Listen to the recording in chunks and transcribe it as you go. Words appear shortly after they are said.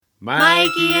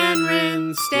Mikey and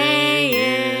Rin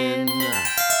stay in.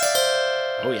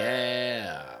 Oh,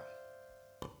 yeah.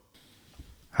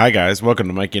 Hi, guys. Welcome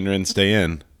to Mikey and Rin Stay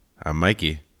In. I'm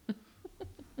Mikey.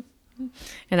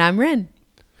 And I'm Rin.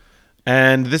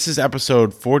 And this is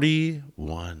episode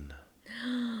 41.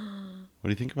 What do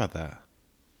you think about that?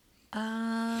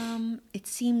 It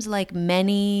seems like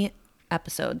many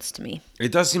episodes to me.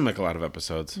 It does seem like a lot of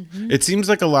episodes. Mm-hmm. It seems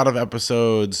like a lot of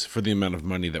episodes for the amount of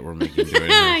money that we're making doing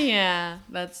this. Yeah,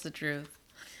 that's the truth.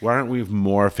 Why aren't we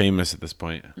more famous at this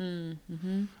point?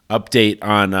 Mm-hmm. Update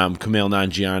on Kumail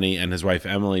Nanjiani and his wife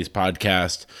Emily's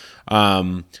podcast.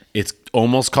 It's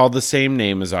almost called the same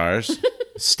name as ours.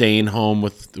 Staying Home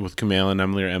with Kumail and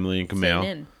Emily, or Emily and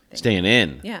Kumail. Staying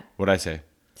in. Yeah. What'd I say?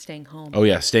 Staying home. Oh,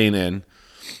 yeah, Staying In.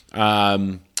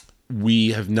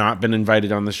 We have not been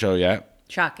invited on the show yet.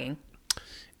 Shocking.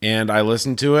 And I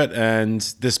listened to it, and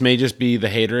this may just be the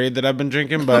haterade that I've been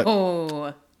drinking, but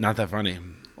not that funny.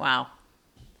 Wow.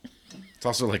 It's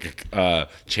also like a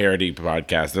charity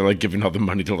podcast. They're like giving all the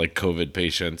money to like COVID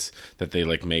patients that they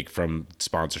like make from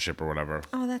sponsorship or whatever.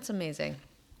 Oh, that's amazing.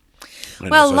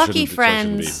 Well, lucky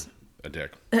friends. A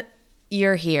dick.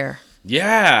 You're here.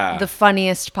 Yeah. The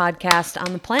funniest podcast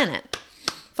on the planet.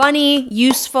 Funny,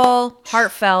 useful,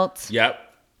 heartfelt. Yep.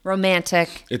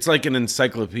 Romantic. It's like an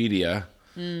encyclopedia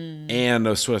and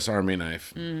a Swiss Army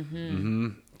knife. Mm-hmm. Mm-hmm.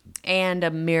 And a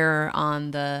mirror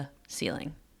on the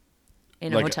ceiling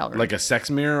in a hotel room. Like a sex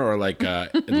mirror or like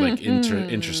a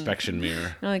introspection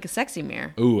mirror? No, like a sexy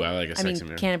mirror. Ooh, I like a sexy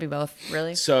mirror. Can it be both,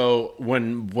 really? So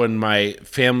when my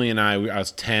family and I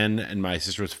was 10 and my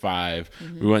sister was 5,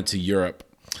 we went to Europe.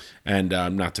 And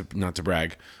not to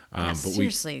brag. But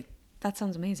seriously, that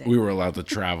sounds amazing. We were allowed to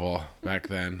travel back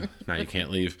then. Now you can't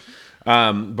leave.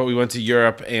 But we went to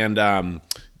Europe, and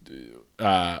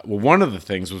one of the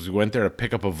things was we went there to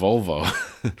pick up a Volvo.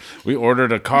 We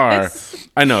ordered a car.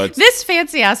 I know this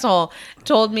fancy asshole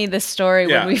told me this story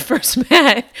when we first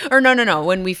met, or no,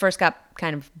 when we first got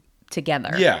kind of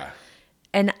together. Yeah.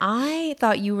 And I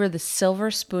thought you were the silver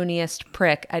spooniest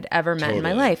prick I'd ever met in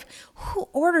my life. Who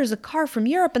orders a car from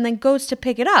Europe and then goes to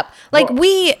pick it up? Like,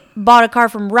 we bought a car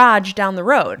from Raj down the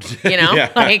road, you know?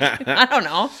 Like, I don't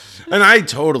know. And I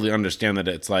totally understand that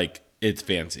it's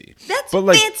fancy. That's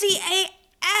fancy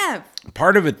AF.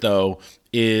 Part of it, though,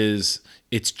 is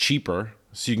it's cheaper.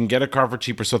 So you can get a car for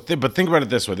cheaper. But think about it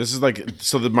this way. This is my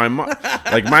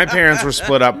parents were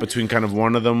split up between kind of,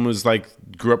 one of them was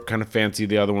grew up kind of fancy.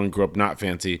 The other one grew up not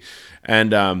fancy.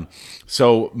 And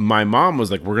so my mom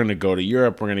was like, we're going to go to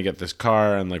Europe. We're going to get this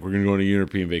car. And we're going to go on a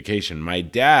European vacation. My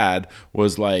dad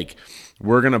was like,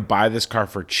 we're going to buy this car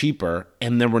for cheaper,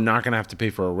 and then we're not going to have to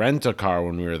pay for a rent-a-car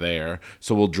when we were there.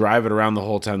 So we'll drive it around the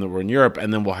whole time that we're in Europe,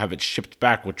 and then we'll have it shipped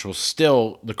back, which will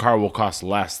the car will cost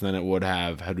less than it would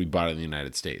have had we bought it in the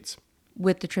United States.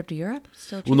 With the trip to Europe?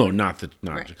 Still cheaper? Well, no, not.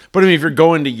 Right. But I mean, if you're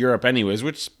going to Europe anyways,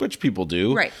 which people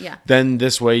do. Right, yeah. Then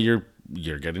this way you're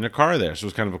getting a car there. So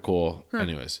it's kind of a cool,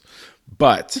 anyways.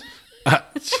 But,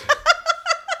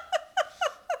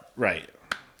 right.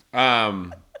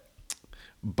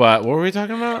 But what were we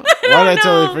talking about? Why did I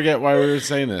totally forget why we were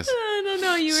saying this? I don't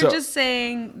know. You were just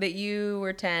saying that you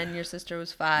were 10, your sister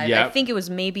was 5. Yep. I think it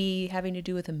was maybe having to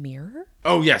do with a mirror.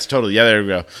 Oh, yes, totally. Yeah, there we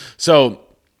go. So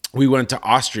we went to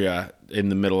Austria in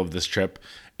the middle of this trip,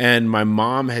 and my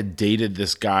mom had dated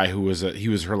this guy who was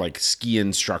her ski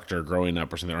instructor growing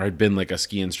up or something, or had been a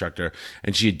ski instructor,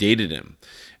 and she had dated him.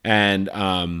 And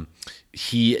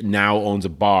he now owns a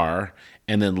bar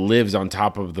and then lives on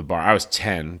top of the bar. I was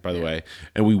 10, by the way.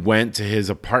 And we went to his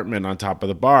apartment on top of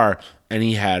the bar, and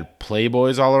he had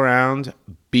Playboys all around,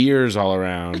 beers all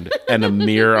around, and a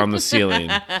mirror on the ceiling.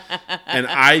 And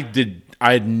I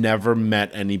had never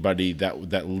met anybody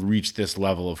that reached this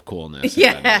level of coolness.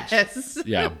 Yes.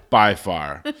 Yeah, by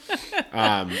far.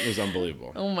 It was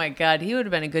unbelievable. Oh my God. He would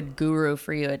have been a good guru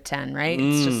for you at 10, right?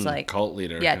 It's just like cult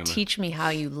leader. Yeah, kinda. Teach me how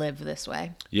you live this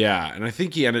way. Yeah, and I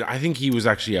think he was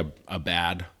actually a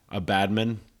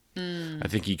badman. I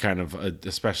think he kind of,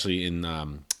 especially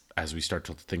in as we start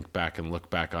to think back and look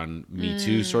back on Me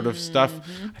Too sort of stuff,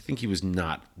 I think he was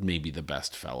not maybe the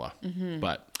best fella.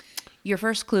 But your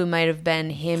first clue might have been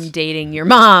him dating your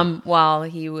mom while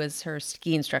he was her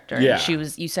ski instructor. Yeah. And she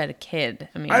was, you said, a kid.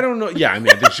 I mean, I don't know. Yeah, I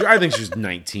mean, I think she was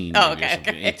 19. Oh, okay.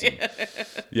 Or 18.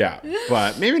 Yeah,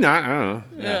 but maybe not. I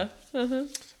don't know.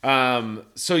 Yeah.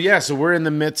 So we're in the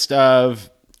midst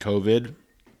of COVID.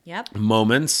 Yep.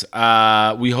 Moments.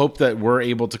 We hope that we're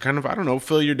able to kind of, I don't know,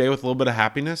 fill your day with a little bit of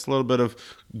happiness, a little bit of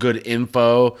good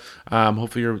info.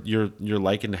 Hopefully you're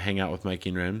liking to hang out with Mikey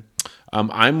and Ren.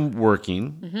 I'm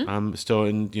working. I'm still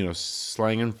in,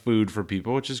 slanging food for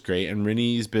people, which is great. And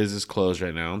Rinny's biz is closed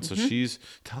right now. And so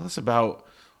tell us about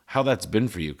how that's been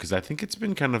for you. Because I think it's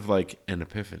been kind of like an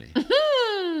epiphany.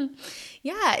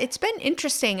 Yeah, it's been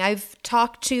interesting. I've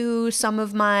talked to some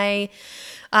of my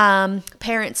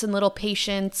parents and little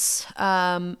patients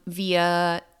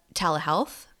via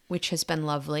telehealth, which has been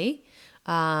lovely.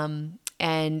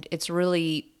 And it's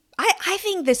really, I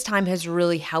think this time has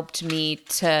really helped me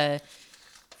to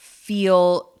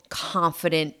feel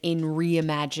confident in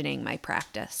reimagining my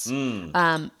practice.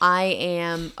 I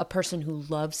am a person who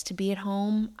loves to be at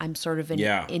home. I'm sort of an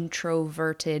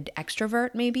introverted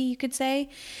extrovert, maybe you could say.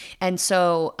 And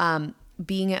so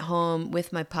being at home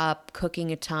with my pup,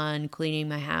 cooking a ton, cleaning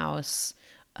my house,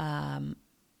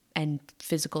 and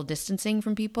physical distancing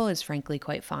from people is frankly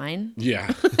quite fine.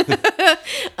 Yeah.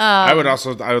 I would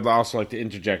also like to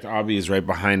interject. Abby is right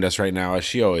behind us right now, as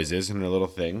she always is, in her little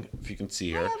thing, if you can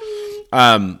see her.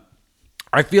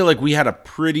 I feel like we had a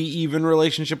pretty even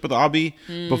relationship with Abby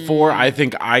before. I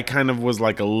think I kind of was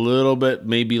like a little bit,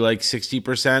 maybe like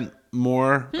 60%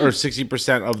 more or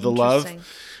 60% of the love.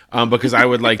 Because I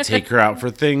would like take her out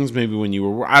for things. Maybe when you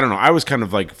were, I don't know. I was kind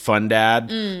of like fun dad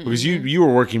because you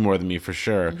were working more than me for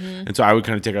sure. And so I would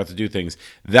kind of take her out to do things.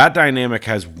 That dynamic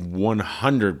has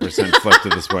 100% flipped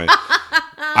at this point.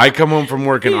 I come home from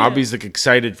work and Abby's like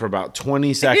excited for about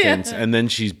 20 seconds and then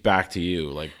she's back to you.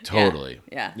 Like totally.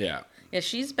 Yeah,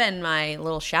 she's been my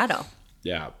little shadow.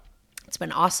 Yeah. It's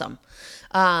been awesome.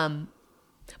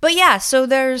 But yeah, so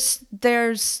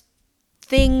there's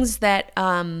things that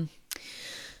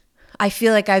I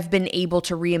feel like I've been able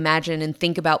to reimagine and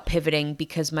think about pivoting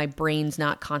because my brain's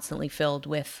not constantly filled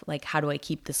with like, how do I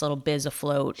keep this little biz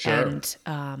afloat? Sure.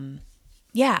 And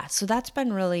so that's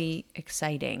been really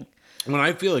exciting. When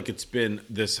I feel like it's been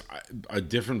a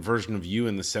different version of you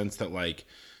in the sense that like,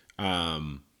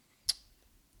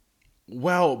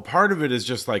 well, part of it is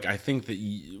just like, I think that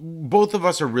both of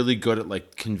us are really good at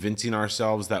like convincing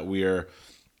ourselves that we're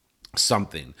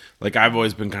something. Like I've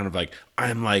always been kind of like,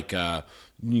 I'm like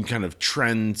kind of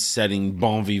trend-setting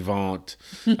bon vivant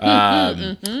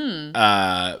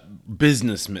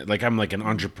businessman. Like I'm like an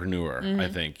entrepreneur, I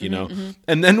think,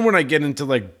 And then when I get into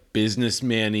like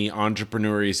businessman-y,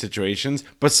 entrepreneur-y situations,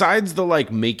 besides the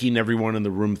like making everyone in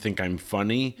the room think I'm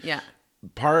funny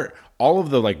part, all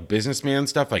of the like businessman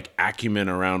stuff, like acumen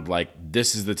around like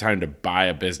this is the time to buy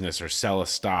a business or sell a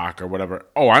stock or whatever.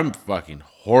 Oh, I'm fucking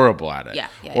horrible at it.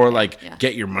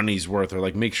 Get your money's worth or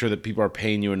like make sure that people are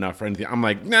paying you enough for anything. I'm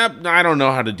like, nah, I don't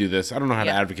know how to do this. I don't know how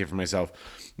to advocate for myself.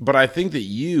 But I think that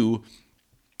you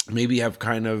maybe have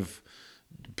kind of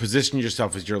positioned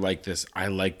yourself as you're like this.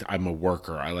 I'm a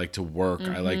worker. I like to work.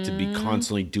 I like to be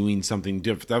constantly doing something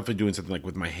different, definitely doing something like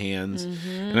with my hands.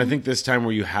 And I think this time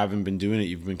where you haven't been doing it,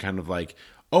 you've been kind of like,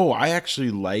 oh, I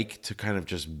actually like to kind of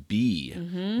just be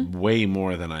way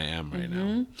more than I am right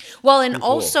now. Well, and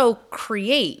also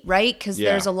create, right? Because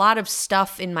there's a lot of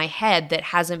stuff in my head that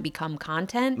hasn't become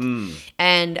content.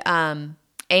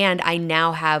 And I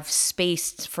now have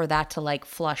space for that to like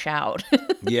flush out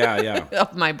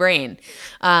of my brain.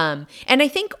 And I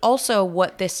think also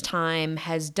what this time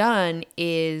has done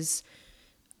is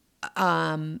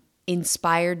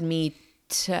inspired me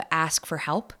to ask for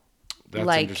help. That's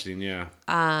interesting, yeah.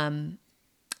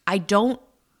 I don't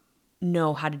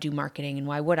know how to do marketing, and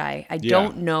why would I? I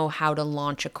don't know how to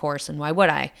launch a course, and why would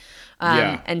I?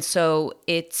 And so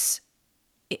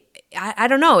I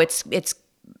don't know. It's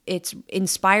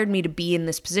inspired me to be in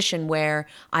this position where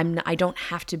I don't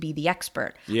have to be the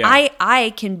expert. Yeah.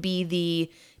 I can be the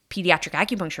pediatric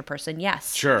acupuncture person,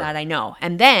 Sure. that I know.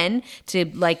 And then to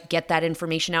like get that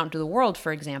information out into the world,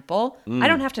 for example, I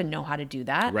don't have to know how to do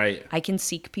that. Right. I can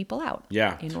seek people out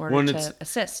in order to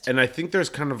assist. And I think there's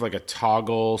kind of like a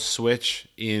toggle switch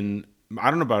I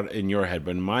don't know about in your head,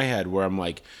 but in my head where I'm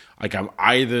like I'm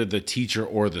either the teacher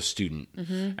or the student.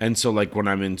 And so like when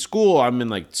I'm in school, I'm in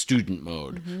like student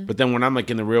mode. But then when I'm like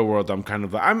in the real world,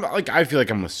 I feel like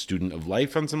I'm a student of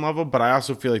life on some level, but I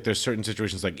also feel like there's certain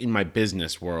situations like in my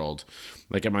business world,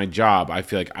 like at my job, I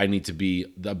feel like I need to be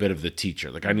a bit of the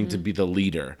teacher. Like I need to be the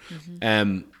leader.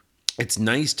 And it's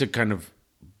nice to kind of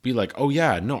be like, oh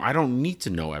yeah, no, I don't need to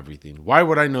know everything. Why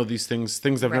would I know these things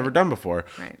I've never done before?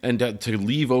 Right. And to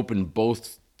leave open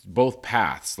both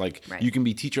paths. Like you can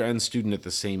be teacher and student at the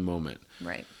same moment.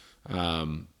 Right.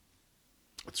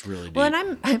 It's really deep. Well,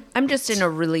 and I'm just in a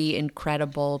really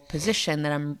incredible position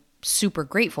that I'm super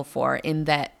grateful for, in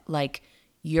that like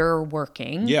you're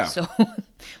working. Yeah. So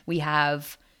we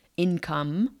have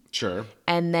income. Sure.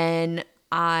 And then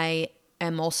I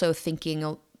am also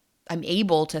I'm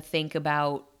able to think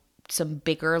about some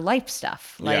bigger life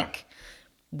stuff, like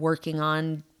working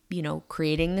on,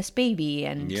 creating this baby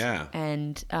and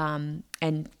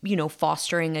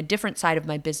fostering a different side of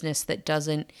my business that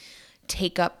doesn't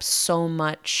take up so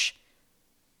much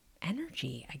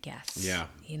energy, I guess. Yeah.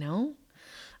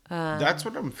 That's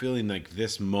what I'm feeling like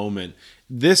this moment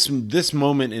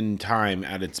in time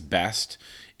at its best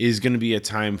is going to be a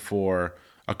time for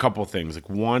a couple things. Like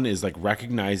one is like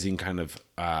recognizing kind of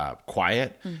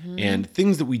quiet and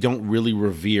things that we don't really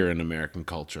revere in American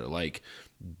culture. Like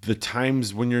the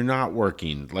times when you're not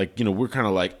working, like, we're kind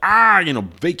of like,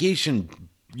 vacation,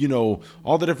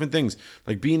 all the different things,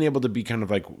 like being able to be kind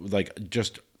of like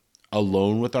just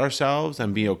alone with ourselves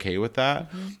and be okay with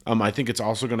that. I think it's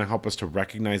also going to help us to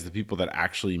recognize the people that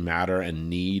actually matter and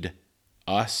need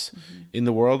us in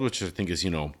the world, which I think is,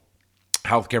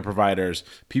 healthcare providers,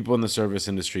 people in the service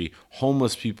industry,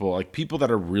 homeless people, like people that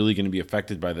are really going to be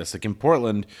affected by this. Like in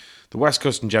Portland, the West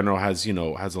Coast in general has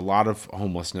a lot of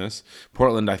homelessness.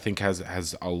 Portland, I think,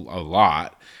 has a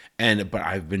lot. But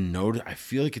I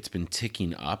feel like it's been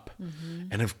ticking up.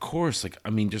 And of course,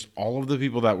 just all of the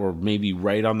people that were maybe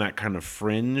right on that kind of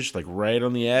fringe, like right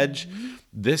on the edge,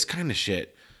 this kind of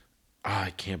shit,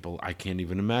 I can't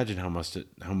even imagine how much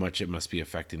it must be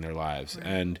affecting their lives. Right.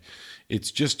 And it's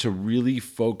just to really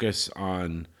focus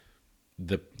on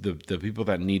the people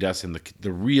that need us and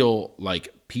the real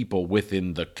like people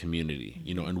within the community,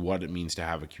 and what it means to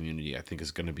have a community, I think is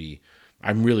going to be,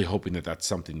 I'm really hoping that that's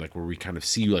something like where we kind of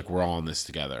see like we're all in this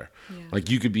together. Yeah.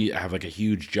 Like you could have like a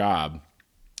huge job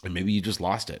and maybe you just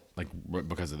lost it like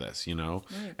because of this, right.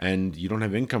 And you don't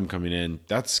have income coming in.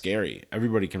 That's scary.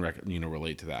 Everybody can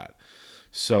relate to that.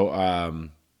 So,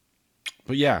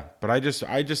 but I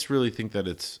just really think that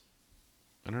it's,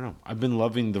 I don't know. I've been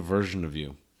loving the version of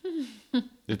you.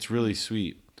 It's really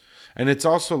sweet. And it's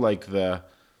also like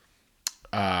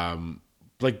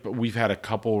we've had a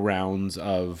couple rounds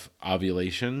of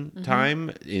ovulation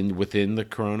time within the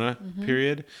Corona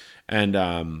period. And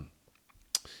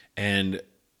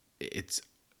it's,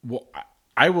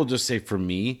 I will just say for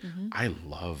me, I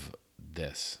love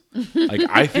this. Like,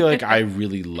 I feel like I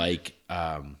really like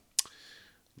I've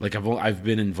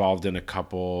been involved in a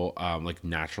couple like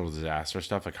natural disaster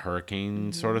stuff, like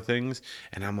hurricane sort of things,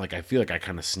 and I'm like, I feel like I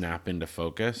kind of snap into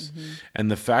focus.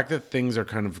 And the fact that things are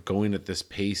kind of going at this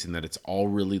pace and that it's all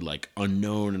really like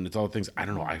unknown and it's all things, I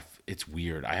don't know, it's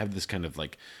weird. I have this kind of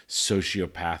like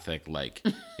sociopathic, like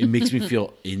it makes me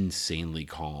feel insanely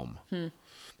calm.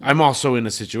 I'm also in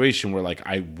a situation where like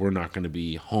we're not going to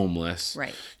be homeless,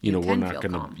 right? We're not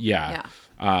going to,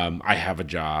 I have a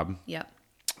job. Yep.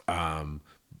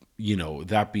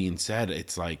 That being said,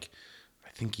 it's like, I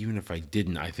think even if I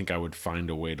didn't, I think I would find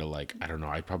a way to like, I don't know,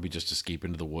 I'd probably just escape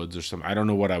into the woods or something. I don't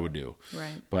know what I would do.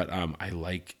 Right. But I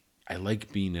like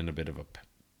being in a bit of a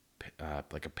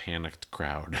panicked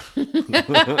crowd.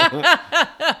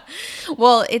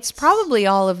 Well, it's probably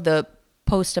all of the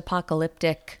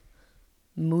post-apocalyptic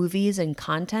movies and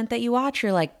content that you watch.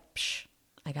 You're like, psh,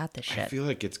 I got this shit. I feel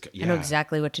like I know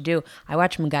exactly what to do. I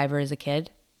watched MacGyver as a kid.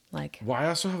 Well, I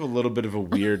also have a little bit of a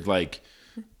weird, like,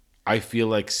 I feel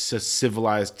like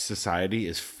civilized society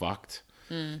is fucked.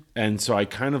 And so I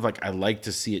kind of like, I like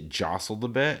to see it jostled a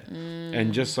bit.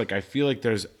 And just like, I feel like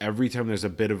every time there's a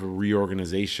bit of a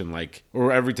reorganization, like,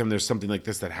 or every time there's something like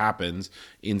this that happens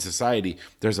in society,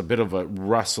 there's a bit of a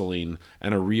rustling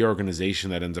and a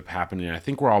reorganization that ends up happening. And I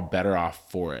think we're all better off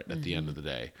for it at the end of the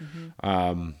day.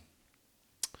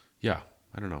 Yeah,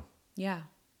 I don't know. Yeah.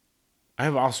 I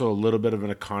have also a little bit of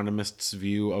an economist's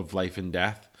view of life and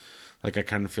death. Like, I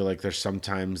kind of feel like there's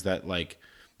sometimes that like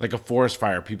a forest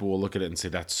fire, people will look at it and say,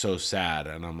 that's so sad.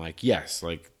 And I'm like, yes,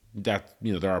 like that,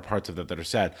 there are parts of that are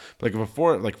sad. But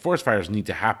like forest fires need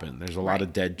to happen. There's a lot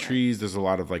of dead trees. There's a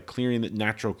lot of like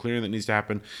natural clearing that needs to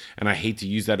happen. And I hate to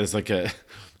use that as like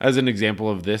as an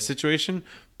example of this situation.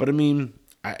 But I mean,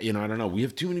 I don't know. We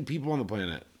have too many people on the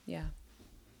planet. Yeah.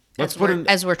 As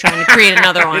we're trying to create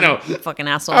another one. You fucking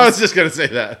assholes. I was just going to say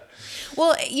that.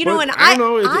 Well, and I don't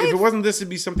know. If it wasn't this, it'd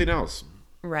be something else.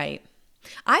 Right.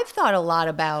 I've thought a lot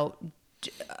about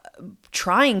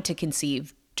trying to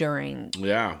conceive during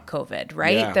COVID,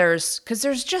 right? Yeah. Because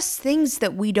there's just things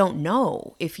that we don't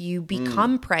know. If you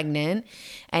become pregnant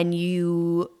and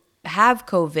you have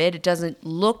COVID, it doesn't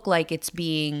look like it's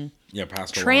being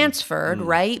transferred,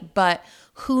 right? But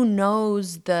who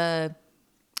knows the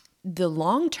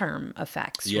long-term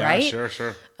effects, right? Yeah,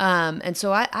 sure. And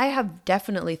so I have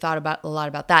definitely thought a lot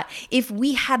about that. If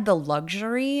we had the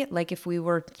luxury, like if we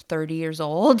were 30 years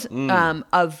old,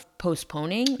 of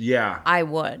postponing, I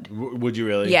would. Would you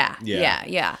really?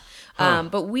 Yeah. Huh.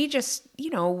 But we just,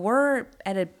 we're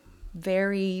at a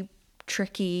very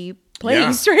tricky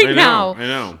place right now.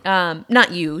 I know.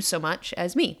 Not you so much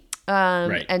as me.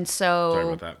 Right. And so,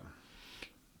 Sorry about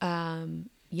that.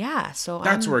 yeah, so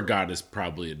That's where God is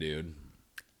probably a dude.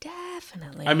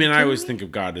 definitely. I mean, I always think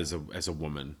of God as a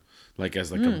woman, like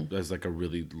as like a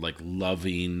really like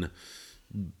loving,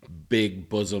 big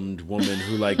bosomed woman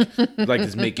who like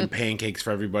is making pancakes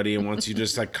for everybody and wants you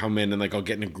just like come in and like I'll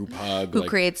get in a group hug. Who like,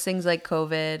 creates things like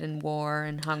COVID and war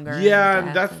and hunger. yeah, and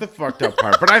death that's the fucked up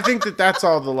part. But I think that's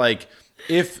all the like.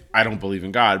 If I don't believe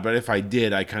in God, but if I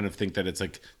did, I kind of think that it's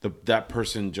like that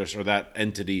person just or that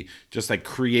entity just like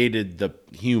created the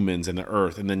humans and the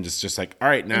earth, and then just like, all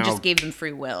right, now and just gave them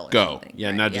free will. Go,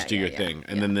 Right? now just do your thing,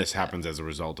 and then this happens as a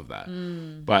result of that.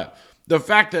 But the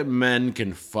fact that men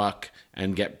can fuck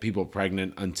and get people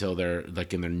pregnant until they're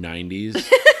like in their 90s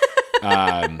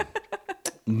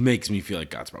makes me feel like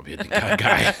God's probably a God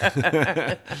guy.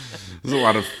 There's a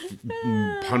lot of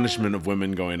punishment of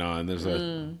women going on. There's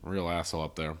a real asshole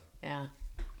up there. Yeah.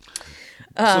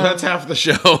 So that's half the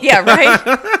show. Yeah,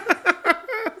 right?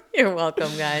 You're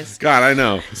welcome, guys. God, I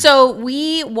know. So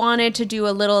we wanted to do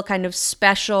a little kind of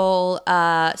special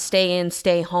stay in,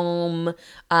 stay home,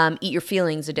 eat your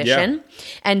feelings edition. Yeah.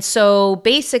 And so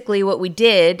basically what we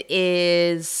did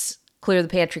is clear the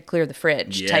pantry, clear the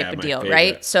fridge type of deal, favorite.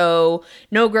 right? So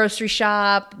no grocery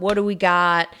shop. What do we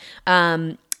got?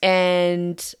 And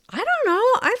I don't know.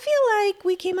 I feel like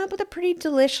we came up with a pretty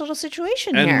delicious little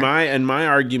situation here. And my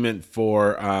argument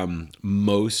for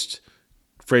most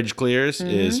fridge clears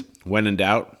is when in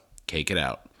doubt, cake it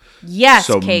out. Yes,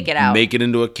 So cake it out. Make it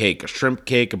into a cake, a shrimp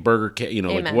cake, a burger cake,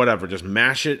 like Amen. whatever. Just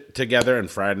mash it together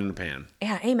and fry it in a pan.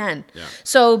 Yeah, amen. Yeah.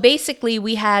 So basically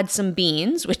we had some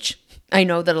beans, which I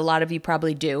know that a lot of you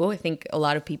probably do. I think a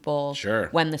lot of people, Sure.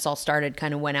 when this all started,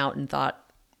 kind of went out and thought,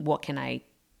 what can I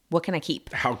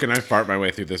keep? How can I fart my way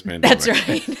through this pandemic? That's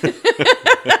right.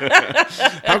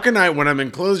 How can I, when I'm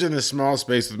enclosed in this small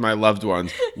space with my loved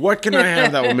ones, what can I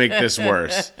have that will make this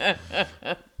worse?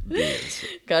 Beans.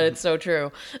 God, it's so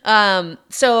true.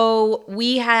 So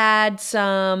we had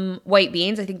some white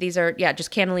beans. I think these are,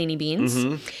 just cannellini beans.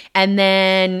 Mm-hmm. And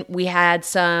then we had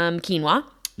some quinoa.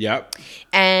 Yep.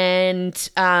 And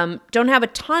don't have a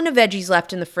ton of veggies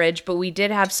left in the fridge, but we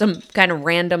did have some kind of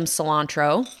random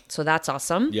cilantro. So that's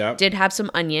awesome. Yep. Did have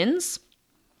some onions.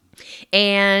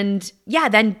 And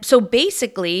then, so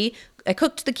basically, I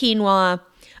cooked the quinoa.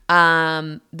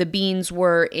 The beans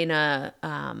were in a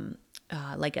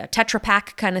like a Tetra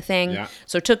Pak kind of thing. Yeah.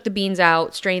 So took the beans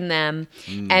out, strained them,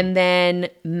 and then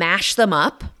mashed them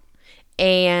up.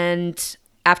 And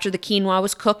after the quinoa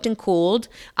was cooked and cooled,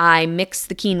 I mixed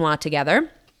the quinoa together.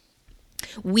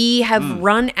 We have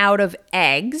run out of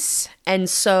eggs, and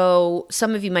so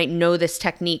some of you might know this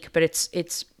technique, but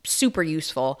it's super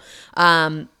useful.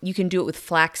 You can do it with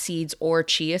flax seeds or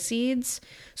chia seeds.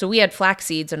 So we had flax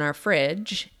seeds in our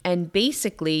fridge, and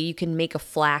basically you can make a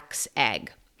flax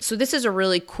egg. So this is a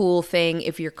really cool thing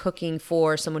if you're cooking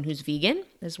for someone who's vegan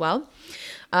as well.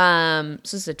 So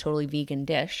this is a totally vegan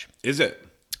dish. Is it?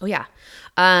 Oh, yeah.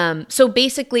 So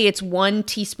basically it's 1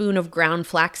 teaspoon of ground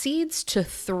flax seeds to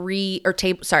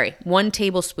 1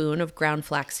 tablespoon of ground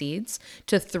flax seeds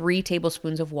to 3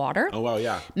 tablespoons of water. Oh, wow,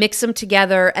 yeah. Mix them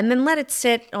together and then let it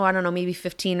sit, I don't know, maybe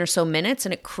 15 or so minutes,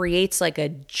 and it creates like a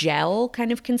gel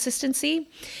kind of consistency.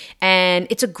 And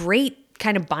it's a great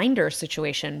kind of binder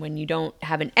situation when you don't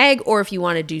have an egg, or if you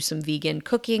want to do some vegan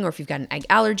cooking, or if you've got an egg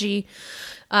allergy.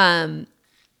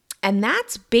 And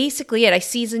that's basically it. I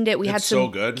seasoned it. We had some so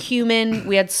good. cumin.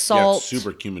 We had salt. Yeah, it's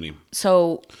super cuminy.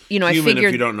 So, I Cumin, figured,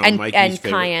 if you don't know, and Mikey's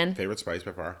cayenne. favorite spice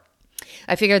by far.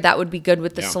 I figured that would be good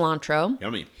with the Yeah. cilantro.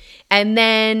 Yummy. And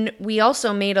then we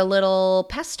also made a little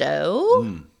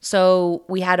pesto. So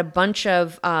we had a bunch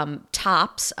of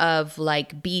tops of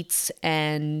like beets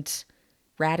and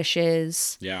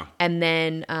radishes. Yeah. And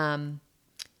then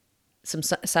some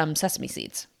sesame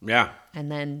seeds. Yeah.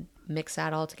 And then mix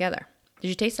that all together. Did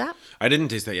you taste that? I didn't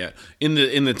taste that yet. In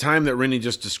the time that Rennie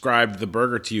just described the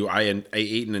burger to you, I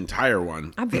ate an entire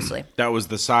one. Obviously. That was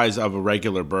the size of a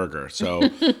regular burger. So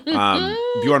if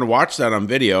you want to watch that on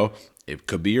video, it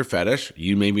could be your fetish.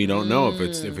 You maybe don't know if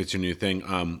it's your new thing.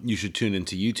 You should tune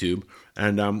into YouTube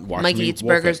and watch me wolf it.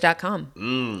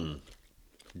 MikeyEatsBurgers.com.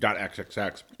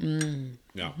 .xxx.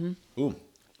 Yeah. Ooh,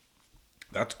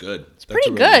 that's good. That's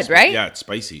pretty a good, right? Yeah, it's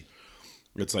spicy.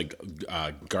 It's like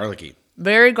garlicky.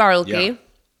 Very garlicky. Yeah.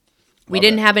 We Love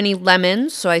didn't it. have any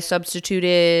lemons, so I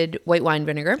substituted white wine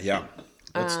vinegar. Yeah,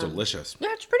 that's delicious. Yeah,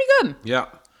 it's pretty good. Yeah.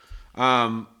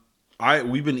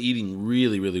 We've been eating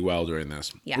really, really well during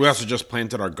this. Yes. We also just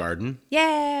planted our garden.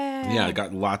 Yeah. Yeah, I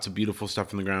got lots of beautiful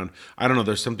stuff in the ground. I don't know,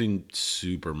 there's something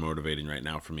super motivating right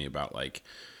now for me about like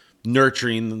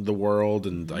nurturing the world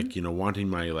and like, wanting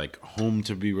my like home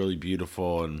to be really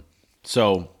beautiful. And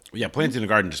so, yeah, planting a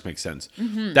garden just makes sense.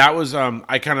 That was,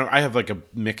 I have like a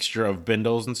mixture of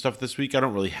bindles and stuff this week. I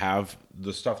don't really have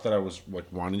the stuff that I was like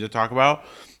wanting to talk about,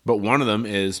 but one of them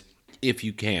is, if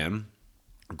you can,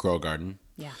 grow a garden.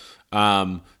 Yeah.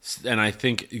 And I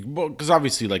think, because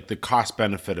obviously like the cost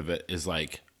benefit of it is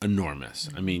like enormous.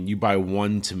 I mean, you buy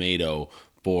one tomato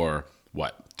for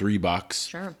what, $3?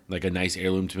 Sure. Like a nice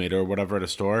heirloom tomato or whatever at a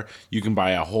store. You can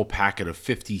buy a whole packet of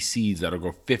 50 seeds that'll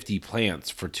grow 50 plants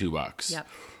for $2. Yep.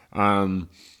 And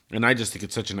I just think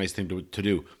it's such a nice thing to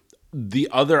do. The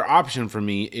other option for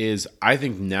me is, I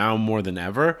think now more than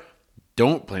ever,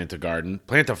 don't plant a garden,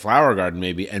 plant a flower garden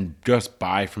maybe, and just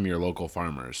buy from your local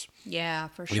farmers. Yeah,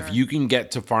 for sure. If you can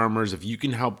get to farmers, if you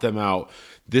can help them out,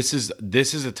 this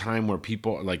is a time where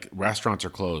people, like, restaurants are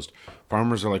closed.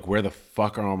 Farmers are like, where the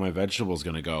fuck are all my vegetables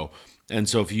going to go? And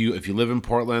so if you live in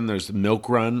Portland, there's Milk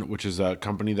Run, which is a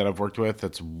company that I've worked with.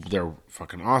 They're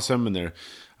fucking awesome, and they're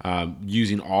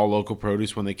using all local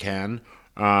produce when they can.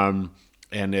 And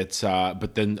it's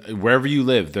but then wherever you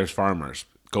live, there's farmers.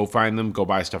 Go find them. Go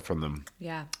buy stuff from them.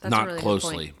 Yeah, that's not a really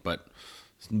closely, good point.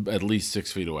 but at least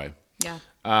 6 feet away. Yeah.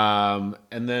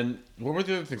 And then what were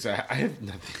the other things? I have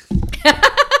nothing.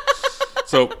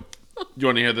 So, do you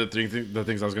want to hear the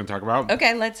things I was going to talk about?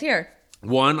 Okay, let's hear.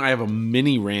 One, I have a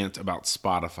mini rant about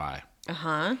Spotify.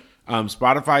 Uh-huh.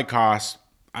 Spotify costs.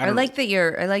 I like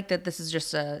that this is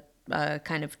just a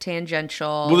kind of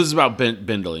tangential. Well, this is about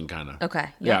bindling, kind of. Okay.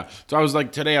 Yeah. So I was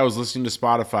like, today I was listening to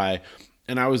Spotify,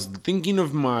 and I was thinking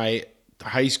of my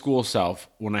high school self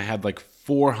when I had like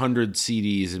 400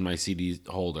 CDs in my CD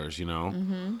holders,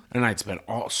 and I'd spent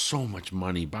so much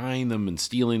money buying them and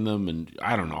stealing them, and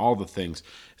I don't know, all the things.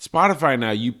 Spotify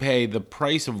now, you pay the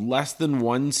price of less than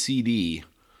one CD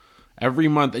every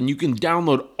month, and you can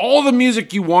download all the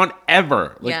music you want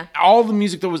ever, all the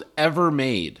music that was ever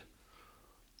made.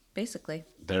 Basically.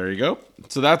 There you go.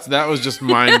 So that was just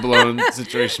mind blown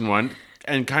situation one,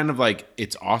 and kind of like,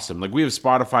 it's awesome. Like, we have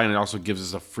Spotify, and it also gives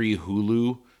us a free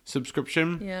Hulu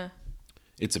subscription. Yeah.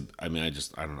 I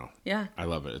don't know. Yeah. I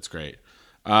love it. It's great.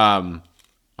 I'm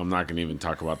not going to even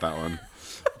talk about that one.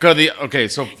 Okay,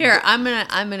 so here, I'm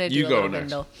gonna do you a go little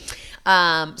next.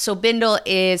 bindle. So bindle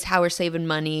is how we're saving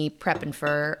money prepping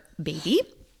for baby.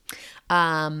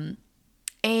 And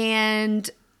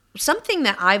something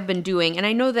that I've been doing, and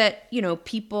I know that,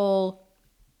 people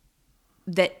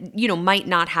that, might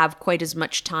not have quite as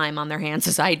much time on their hands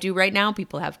as I do right now.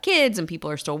 People have kids and people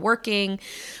are still working.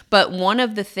 But one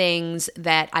of the things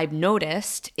that I've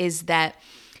noticed is that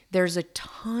there's a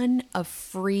ton of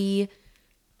free,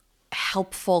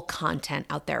 helpful content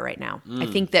out there right now. I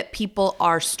think that people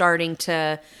are starting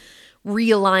to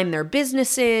realign their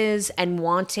businesses and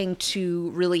wanting to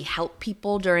really help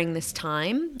people during this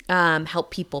time,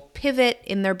 help people pivot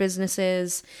in their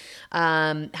businesses,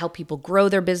 help people grow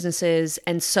their businesses.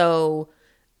 And so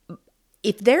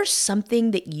if there's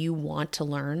something that you want to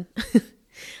learn,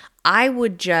 I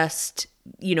would just,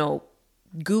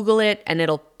 Google it and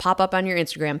it'll pop up on your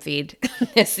Instagram feed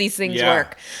as these things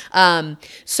work.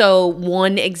 So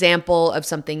one example of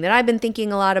something that I've been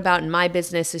thinking a lot about in my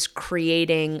business is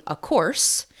creating a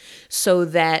course so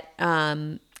that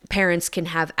parents can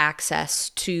have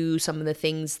access to some of the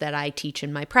things that I teach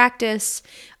in my practice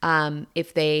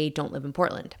if they don't live in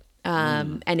Portland.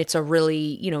 And it's a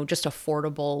really, just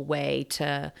affordable way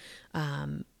to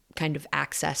kind of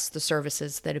access the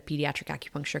services that a pediatric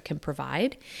acupuncture can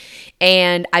provide.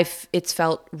 And it's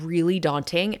felt really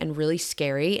daunting and really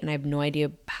scary, and I have no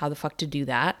idea how the fuck to do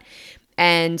that.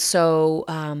 And so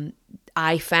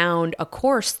I found a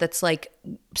course that's like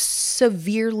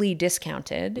severely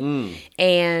discounted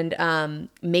and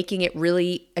making it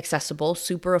really accessible,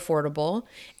 super affordable.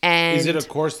 And is it a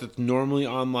course that's normally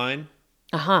online?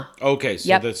 Uh-huh. Okay, so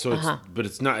Yep. But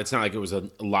it's not like it was a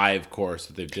live course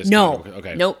that they've just No.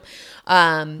 Okay. Nope.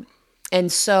 And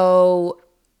so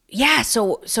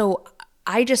so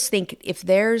I just think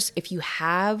if you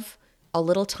have a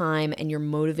little time and you're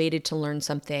motivated to learn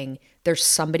something, there's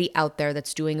somebody out there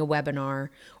that's doing a webinar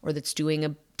or that's doing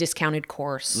a discounted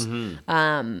course.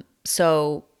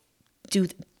 So do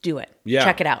it. Yeah.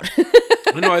 Check it out.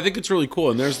 No, I think it's really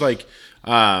cool. And there's like,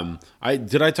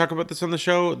 did I talk about this on the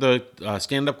show? The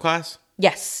stand-up class?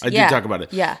 Yes. I did talk about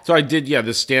it. Yeah. So I did,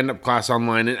 the stand-up class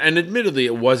online. And admittedly,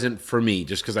 it wasn't for me,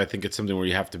 just because I think it's something where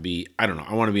you have to be, I don't know,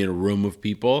 I want to be in a room of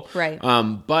people. Right.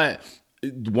 But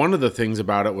one of the things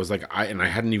about it was like, I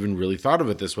hadn't even really thought of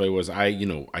it this way, was I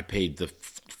paid the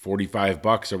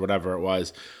 $45 or whatever it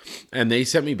was. And they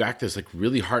sent me back this like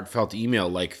really heartfelt email,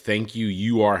 like, thank you.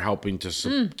 You are helping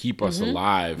to keep us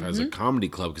alive as a comedy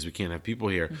club because we can't have people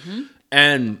here.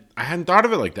 And I hadn't thought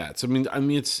of it like that. So,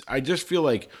 I just feel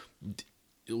like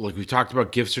we talked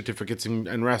about gift certificates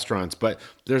and restaurants, but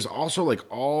there's also like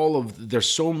there's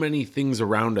so many things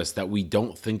around us that we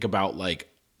don't think about, like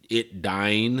it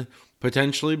dying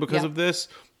potentially because of this.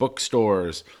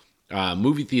 Bookstores,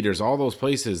 movie theaters, all those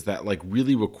places that like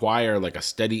really require like a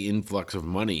steady influx of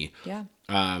money. Yeah.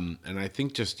 And I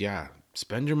think just,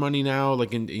 spend your money now,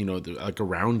 like like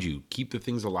around you, keep the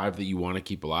things alive that you want to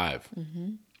keep alive.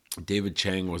 David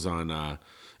Chang was on,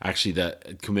 actually the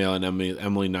Kumail and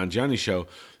Emily Nanjiani show.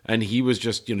 And he was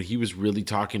just, he was really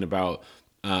talking about,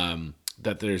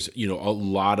 that there's, a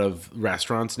lot of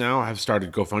restaurants now have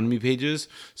started GoFundMe pages.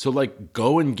 So like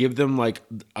go and give them like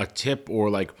a tip or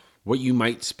like what you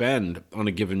might spend on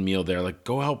a given meal there. Like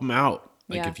go help them out.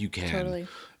 Like if you can. Totally.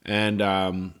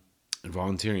 And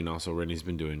volunteering also Rennie's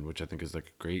been doing, which I think is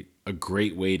like a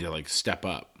great way to like step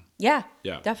up. Yeah.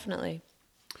 Definitely.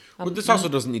 But this also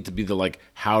doesn't need to be the like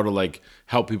how to like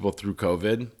help people through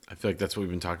COVID. I feel like that's what we've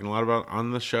been talking a lot about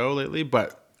on the show lately,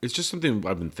 but it's just something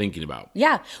I've been thinking about.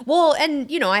 Yeah. Well, and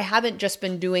I haven't just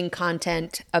been doing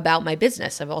content about my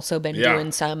business. I've also been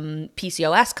doing some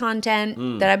PCOS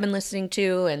content that I've been listening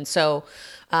to. And so,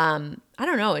 I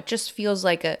don't know, it just feels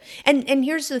like and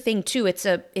here's the thing too, it's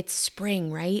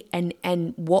spring, right?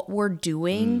 And what we're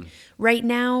doing right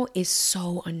now is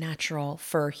so unnatural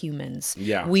for humans.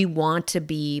 Yeah. We want to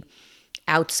be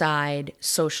outside,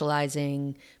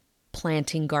 socializing,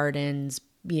 planting gardens,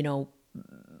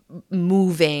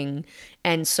 moving.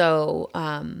 And so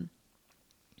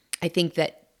I think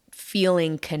that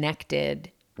feeling connected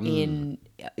in,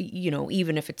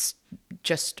 even if it's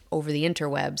just over the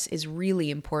interwebs, is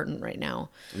really important right now.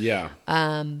 Yeah.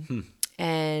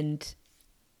 And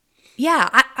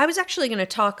yeah, I was actually going to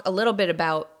talk a little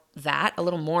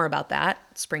more about that,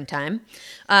 springtime,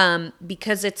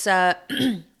 because it's, I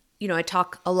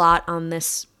talk a lot on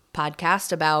this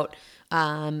podcast about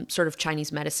sort of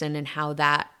Chinese medicine and how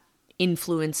that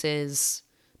influences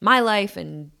my life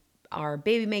and our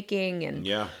baby making. And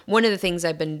one of the things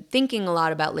I've been thinking a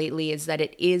lot about lately is that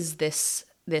it is this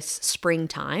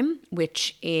springtime,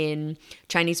 which in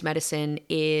Chinese medicine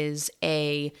is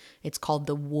it's called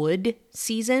the wood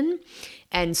season.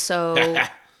 And so,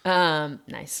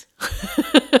 nice.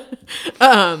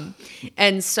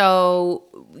 And so,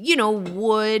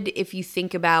 wood, if you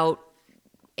think about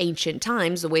ancient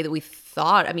times, the way that we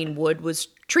thought, wood was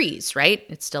trees, right?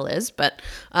 It still is, but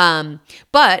in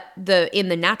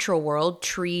the natural world,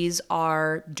 trees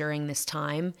are during this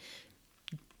time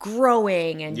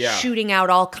growing and shooting out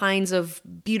all kinds of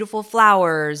beautiful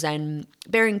flowers and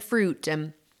bearing fruit,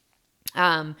 and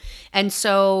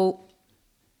so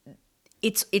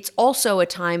it's also a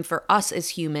time for us as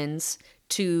humans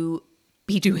to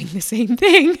be doing the same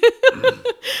thing.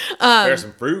 Bear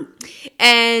some fruit.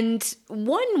 And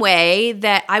one way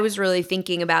that I was really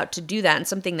thinking about to do that, and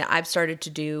something that I've started to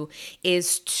do,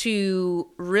 is to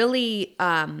really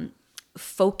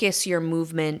focus your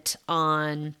movement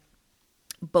on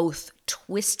both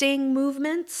twisting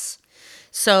movements.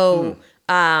 So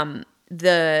our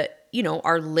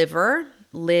liver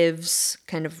lives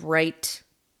kind of right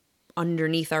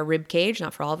underneath our rib cage.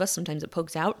 Not for all of us. Sometimes it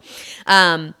pokes out.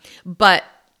 But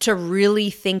to really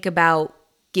think about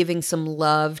giving some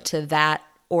love to that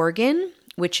organ,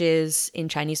 which is in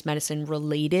Chinese medicine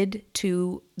related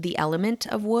to the element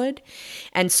of wood.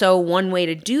 And so one way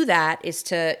to do that is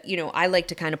to, I like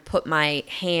to kind of put my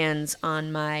hands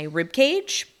on my rib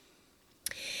cage.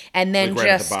 And then like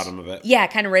right at the bottom of it. Yeah,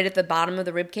 kind of right at the bottom of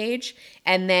the rib cage.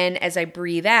 And then as I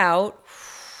breathe out,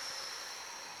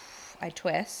 I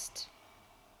twist.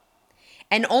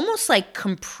 And almost like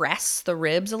compress the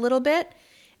ribs a little bit.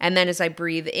 And then as I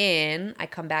breathe in, I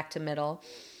come back to middle.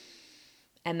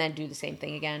 And then do the same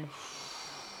thing again.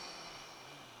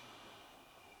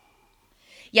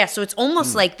 Yeah, so it's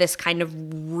almost like this kind of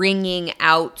wringing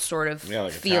out sort of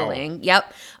like feeling.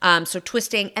 Yep. So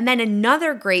twisting. And then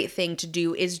another great thing to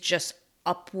do is just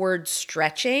upward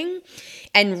stretching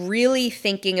and really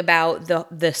thinking about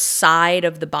the side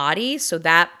of the body.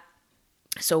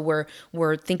 So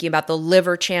we're thinking about the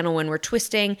liver channel when we're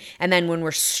twisting, and then when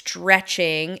we're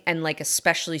stretching, and like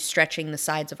especially stretching the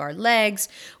sides of our legs,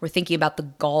 we're thinking about the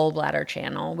gallbladder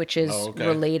channel, which is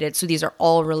related. So these are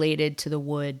all related to the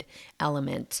wood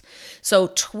element. So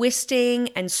twisting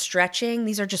and stretching,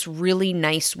 these are just really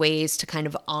nice ways to kind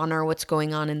of honor what's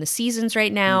going on in the seasons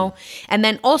right now. And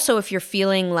then also if you're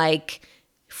feeling like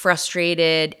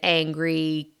frustrated,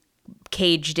 angry,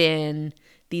 caged in,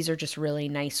 these are just really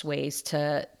nice ways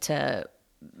to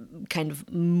kind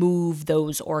of move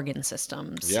those organ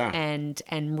systems and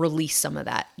release some of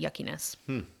that yuckiness.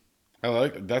 I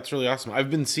like that's really awesome.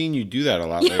 I've been seeing you do that a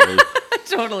lot lately.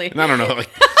 Totally. And I don't know, like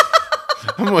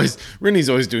Rennie's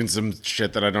always doing some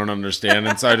shit that I don't understand,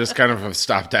 and so I just kind of have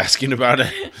stopped asking about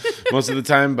it most of the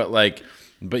time.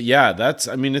 But yeah, it's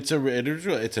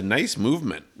a nice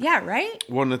movement. Yeah, right?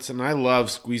 And I love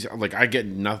squeezing. Like I get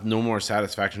no more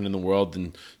satisfaction in the world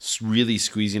than really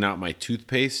squeezing out my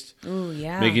toothpaste. Ooh,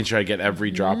 yeah. Making sure I get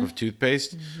every drop of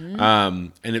toothpaste.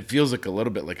 And it feels like a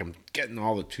little bit like I'm getting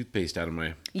all the toothpaste out of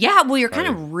my. Yeah, well, you're kind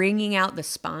of wringing out the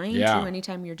spine too.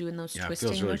 Anytime you're doing those twisting it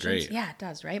feels really motions. great. Yeah, it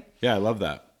does, right? Yeah, I love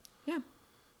that. Yeah.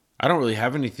 I don't really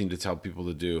have anything to tell people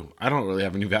to do. I don't really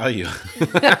have any value.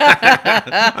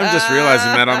 I'm just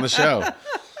realizing that on the show.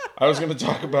 I was going to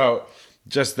talk about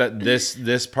just that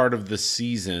this part of the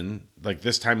season, like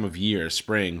this time of year,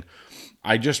 spring,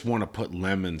 I just want to put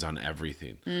lemons on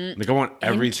everything. Like I want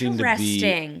everything to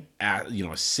be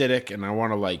acidic, and I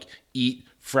want to like eat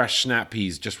fresh snap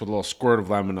peas just with a little squirt of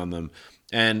lemon on them.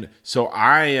 And so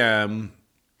I've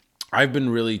been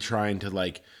really trying to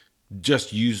like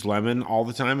just use lemon all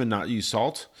the time and not use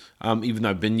salt. Even though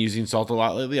I've been using salt a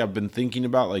lot lately, I've been thinking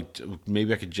about like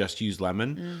maybe I could just use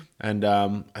lemon. And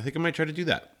I think I might try to do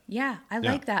that. Yeah, I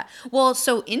like that. Well,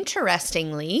 so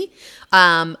interestingly,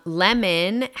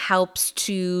 lemon helps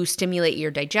to stimulate your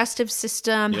digestive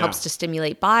system, helps to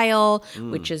stimulate bile,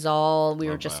 which is all we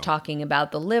were just talking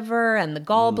about, the liver and the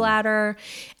gallbladder.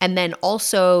 And then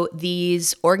also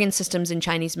these organ systems in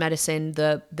Chinese medicine,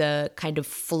 the kind of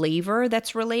flavor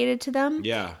that's related to them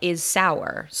is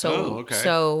sour.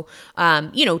 So,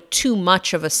 too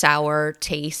much of a sour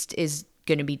taste is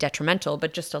going to be detrimental,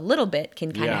 but just a little bit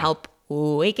can kind of help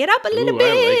wake it up a little bit.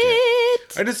 I like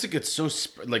it. I just think it's so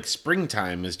like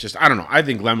springtime is just, I don't know. I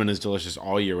think lemon is delicious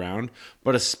all year round,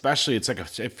 but especially it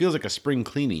feels like a spring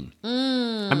cleaning.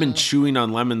 I've been chewing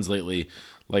on lemons lately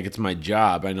like it's my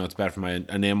job. I know it's bad for my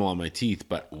enamel on my teeth,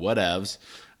 but whatevs.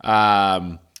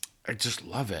 I just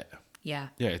love it. Yeah.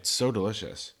 Yeah, it's so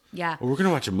delicious. Yeah. Well, we're going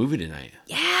to watch a movie tonight.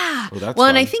 Yeah. Oh, that's well, fun.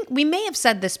 And I think we may have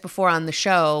said this before on the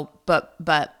show, but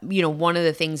one of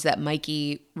the things that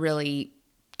Mikey really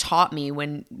taught me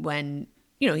when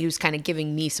he was kind of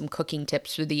giving me some cooking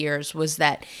tips through the years was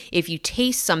that if you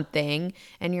taste something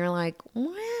and you're like,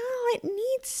 well, it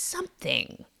needs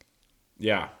something.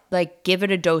 Yeah. Like give it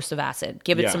a dose of acid,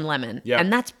 give it some lemon. Yeah.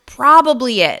 And that's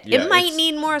probably it. Yeah, it might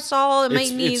need more salt.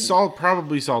 It's salt,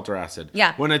 probably salt or acid.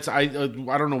 Yeah. When it's, I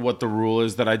don't know what the rule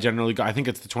is that I generally go. I think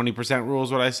it's the 20% rule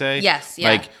is what I say. Yes. Yeah.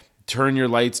 Like turn your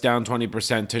lights down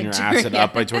 20%, turn your acid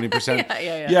up by 20%.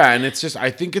 Yeah. Yeah. And it's just, I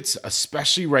think it's,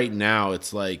 especially right now,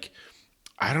 it's like,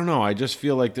 I don't know. I just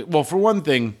feel like, well, for one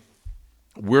thing,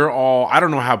 I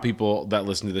don't know how people that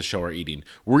listen to this show are eating.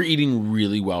 We're eating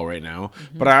really well right now.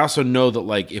 Mm-hmm. But I also know that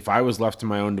like if I was left to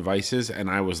my own devices and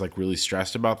I was like really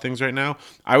stressed about things right now,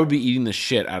 I would be eating the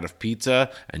shit out of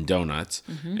pizza and donuts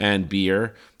and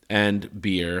beer. And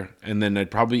then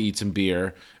I'd probably eat some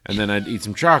beer, and then I'd eat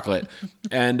some chocolate.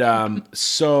 And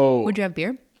so would you have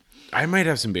beer? I might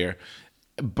have some beer.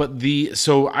 But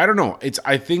so I don't know.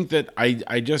 I think that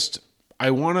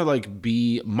I want to like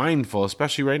be mindful,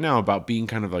 especially right now, about being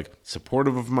kind of like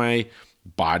supportive of my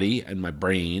body and my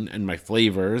brain and my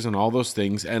flavors and all those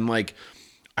things. And like,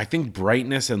 I think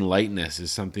brightness and lightness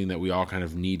is something that we all kind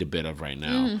of need a bit of right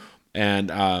now.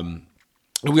 And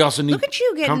we also need look at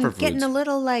you getting a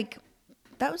little like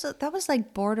that was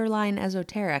like borderline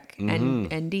esoteric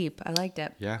and deep. I liked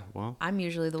it. Yeah, well, I'm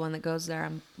usually the one that goes there.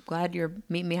 I'm glad you're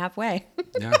meeting me halfway.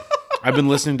 Yeah. I've been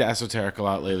listening to Esoteric a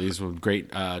lot lately. He's a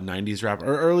great 90s rapper,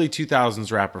 or early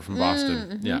 2000s rapper from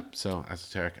Boston. Yeah, so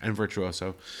Esoteric and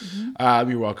Virtuoso.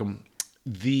 You're welcome.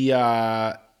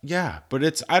 But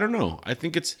it's, I don't know. I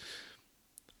think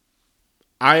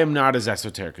I am not as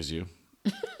esoteric as you.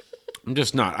 I'm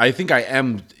just not. I think I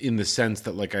am in the sense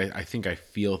that like I think I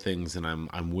feel things and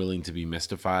I'm willing to be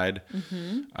mystified.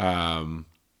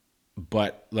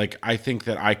 But like I think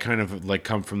that I kind of like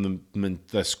come from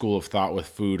the school of thought with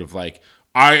food of like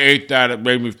I ate that, it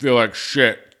made me feel like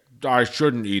shit. I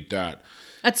shouldn't eat that.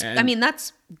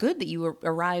 That's good that you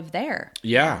arrive there.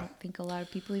 Yeah. I don't think a lot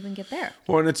of people even get there.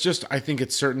 Well, and it's just, I think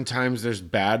at certain times there's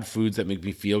bad foods that make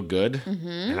me feel good,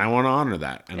 and I want to honor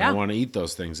that, and I want to eat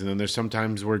those things. And then there's some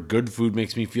times where good food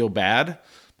makes me feel bad.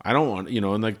 I don't want,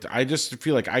 and like, I just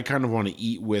feel like I kind of want to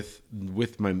eat with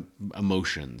my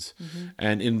emotions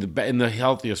and in the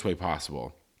healthiest way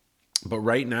possible. But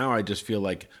right now I just feel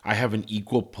like I have an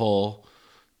equal pull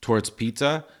towards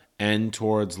pizza and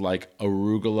towards like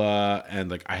arugula, and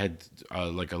like I had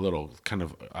like a little kind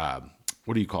of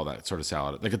what do you call that sort of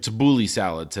salad? Like a tabbouleh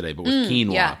salad today, but with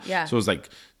quinoa. yeah. So it was like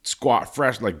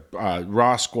fresh, like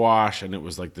raw squash, and it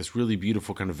was like this really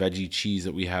beautiful kind of veggie cheese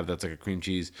that we have that's like a cream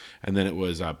cheese. And then it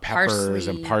was peppers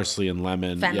and parsley and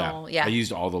lemon. Fennel, yeah. I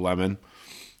used all the lemon.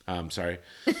 Sorry.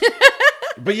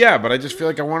 But I just feel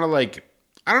like I want to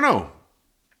I don't know.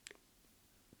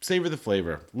 Savor the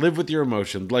flavor. Live with your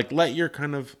emotion. Like, let your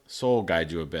kind of soul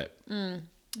guide you a bit.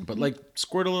 But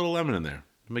squirt a little lemon in there.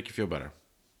 It'll make you feel better.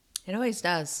 It always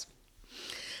does.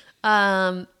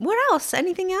 What else?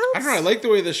 Anything else? I don't know. I like the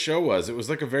way this show was. It was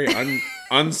like a very I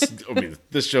mean,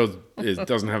 this show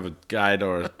doesn't have a guide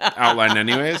or outline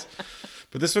anyways.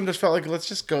 But this one just felt like, let's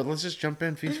just go. Let's just jump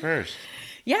in feet first.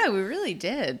 Yeah, we really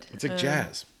did. It's like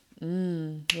jazz.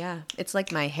 Yeah. It's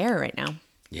like my hair right now.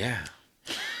 Yeah.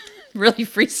 Really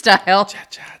freestyle. Cha,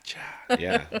 cha, cha.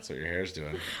 Yeah, that's what your hair's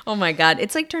doing. Oh my God.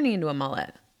 It's like turning into a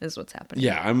mullet is what's happening.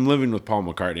 Yeah, I'm living with Paul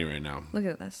McCartney right now. Look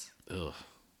at this. Ugh.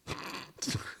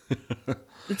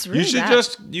 It's really bad.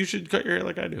 You should cut your hair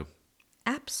like I do.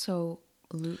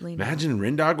 Absolutely not. Imagine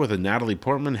Rindog with a Natalie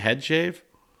Portman head shave.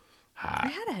 I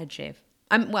had a head shave.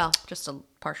 Just a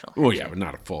partial head Oh shave. yeah, but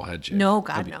not a full head shave. No,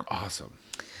 God, That'd be no. Awesome.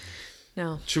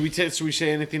 No. Should we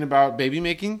say anything about baby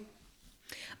making?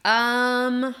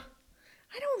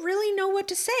 I don't really know what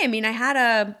to say. I mean, I had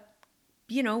a,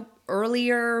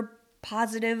 earlier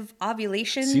positive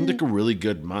ovulation. Seemed like a really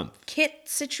good month. Kit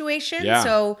situation. Yeah.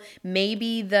 So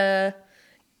maybe the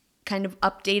kind of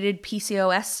updated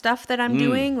PCOS stuff that I'm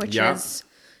doing, which is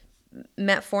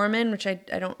metformin, which I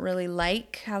don't really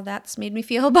like how that's made me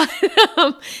feel, but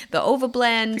the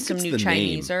Ovablend, some new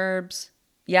Chinese herbs.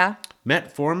 Yeah.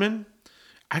 Metformin?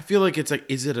 I feel like it's like,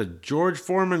 is it a George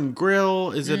Foreman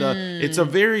grill? Is it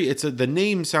the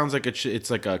name sounds like it's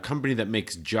like a company that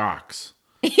makes jocks.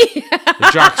 The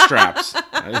jock straps. Is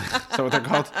that what they're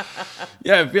called?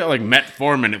 Yeah, I feel like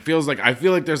Metformin. I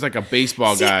feel like there's like a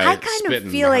baseball guy. I kind of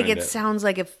feel like it sounds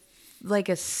like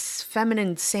a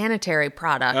feminine sanitary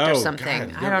product or something.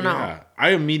 God, I don't know. Yeah.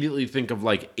 I immediately think of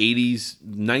like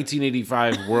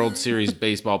 1985 World Series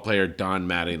baseball player Don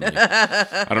Mattingly.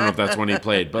 I don't know if that's when he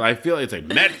played, but I feel it's like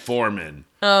Metformin.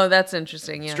 Oh, that's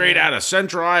interesting. Yeah. Straight out of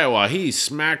Central Iowa. He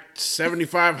smacked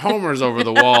 75 homers over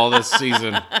the wall this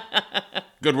season.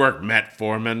 Good work,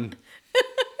 Metformin.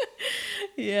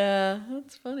 Yeah,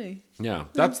 that's funny. Yeah,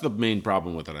 that's the main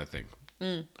problem with it, I think.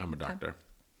 I'm a doctor.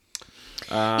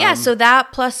 Yeah, so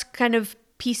that plus kind of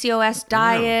PCOS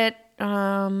diet.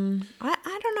 I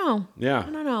don't know. Yeah.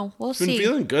 I don't know. We'll It's been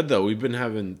feeling good, though. We've been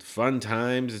having fun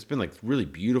times. It's been, like, really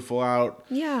beautiful out.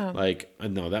 Yeah. Like, I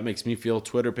know that makes me feel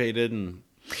Twitter-pated. And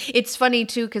it's funny,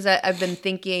 too, because I've been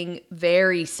thinking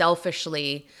very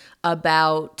selfishly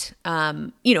about,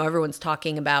 everyone's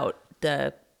talking about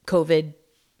the COVID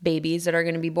babies that are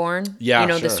going to be born. Yeah,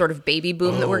 sure. This sort of baby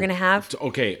boom that we're going to have.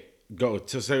 Okay, go.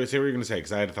 Say what you're going to say,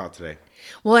 because I had a thought today.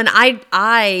 Well, and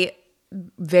I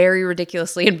very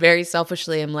ridiculously and very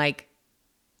selfishly am like,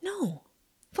 no,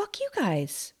 fuck you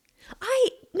guys.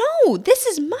 No, this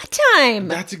is my time.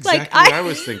 That's exactly what I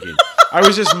was thinking. I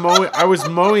was just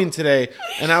mowing today,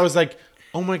 and I was like,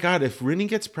 oh my God, if Rinny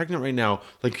gets pregnant right now,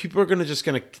 like people are gonna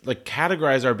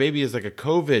categorize our baby as like a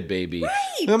COVID baby.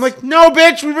 Right. And I'm like, no,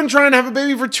 bitch, we've been trying to have a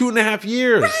baby for 2.5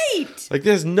 years. Right. Like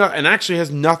and actually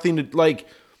has nothing to like.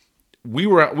 We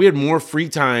had more free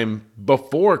time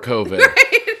before COVID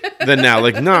than now.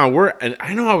 Like, and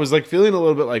I know I was like feeling a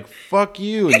little bit like, fuck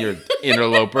you and your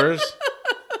interlopers.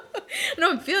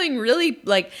 No, I'm feeling really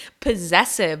like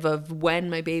possessive of when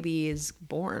my baby is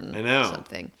born. I know. Or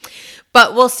something.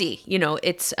 But we'll see.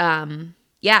 It's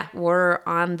we're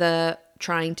on the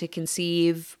trying to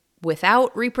conceive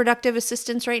without reproductive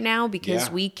assistance right now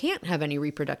because we can't have any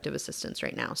reproductive assistance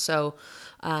right now. So,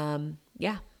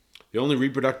 yeah. The only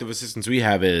reproductive assistance we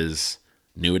have is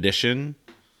New Edition,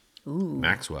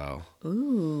 Maxwell,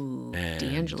 and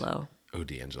D'Angelo. Oh,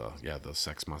 D'Angelo. Yeah, those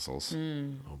sex muscles.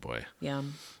 Oh, boy. Yeah.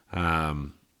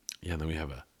 Then we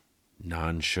have a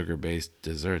non-sugar-based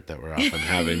dessert that we're often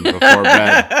having before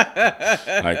bed.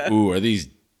 Like, are these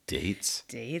dates?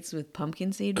 Dates with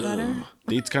pumpkin seed butter?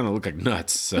 Dates kind of look like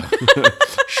nuts, so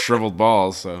shriveled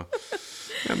balls, so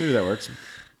yeah, maybe that works.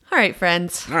 All right,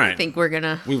 friends. All right. I think we've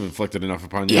inflicted enough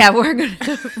upon you. Yeah, we're going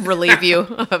to relieve you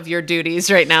of your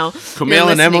duties right now. Camille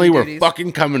and Emily, we're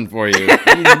fucking coming for you.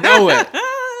 You know it.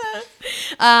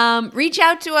 Reach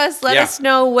out to us. Let us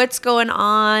know what's going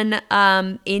on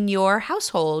in your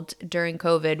household during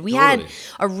COVID. We had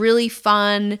a really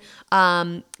fun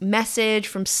message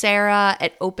from Sarah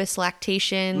at Opus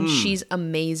Lactation. She's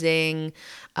amazing.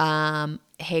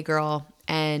 Hey, girl.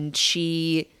 And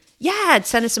she... had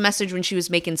sent us a message when she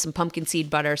was making some pumpkin seed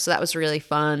butter. So that was really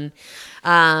fun.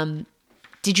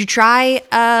 Did you try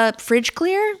a fridge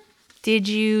clear? Did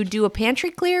you do a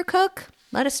pantry clear, cook?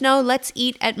 Let us know. Let's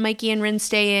eat at Mikey and Rin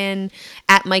Stay In.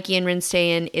 At Mikey and Rin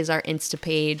Stay In is our Insta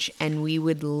page, and we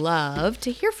would love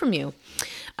to hear from you.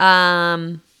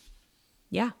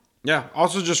 Yeah. Yeah.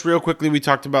 Also, just real quickly, we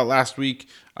talked about last week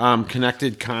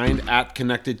Connected Kind, at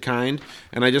Connected Kind.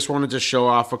 And I just wanted to show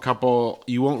off a couple.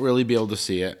 You won't really be able to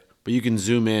see it, but you can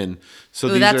zoom in. So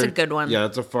that's a good one. Yeah,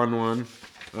 that's a fun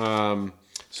one.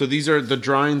 So these are the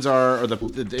drawings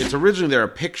it's originally they're a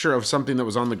picture of something that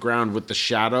was on the ground with the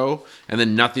shadow and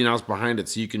then nothing else behind it,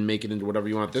 so you can make it into whatever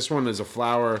you want. This one is a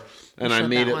flower, and I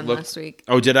made it look. Last week.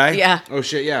 Oh, did I? Yeah. Oh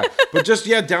shit, yeah. But just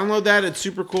download that. It's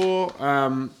super cool.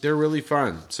 They're really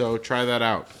fun. So try that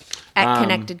out. At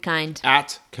Connected Kind.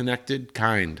 At Connected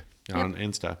Kind on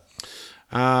Insta.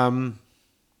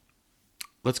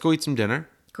 Let's go eat some dinner.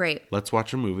 Great. Let's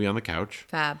watch a movie on the couch.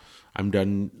 Fab. I'm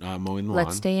done mowing the lawn.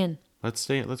 Let's stay in. Let's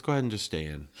go ahead and just stay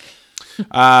in.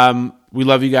 We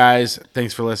love you guys.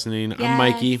 Thanks for listening. I'm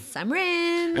Mikey. I'm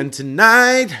Rin. And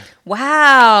tonight,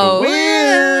 wow,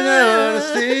 we're gonna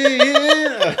stay in.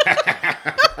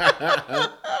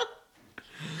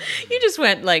 You just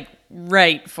went like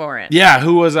right for it. Yeah,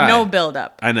 who was I? No build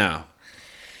up. I know.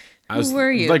 Who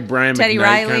were you? Like Brian Teddy McKnight,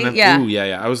 Riley? kind of. Yeah. Ooh,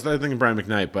 yeah. I was thinking Brian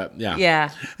McKnight, but yeah.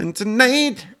 Yeah. And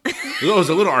tonight, it was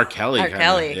a little R. Kelly.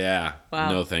 Kelly. Yeah.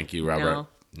 Wow. No, thank you, Robert.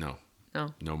 No.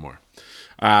 No. No more.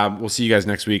 We'll see you guys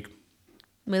next week.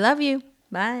 We love you.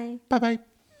 Bye. Bye-bye.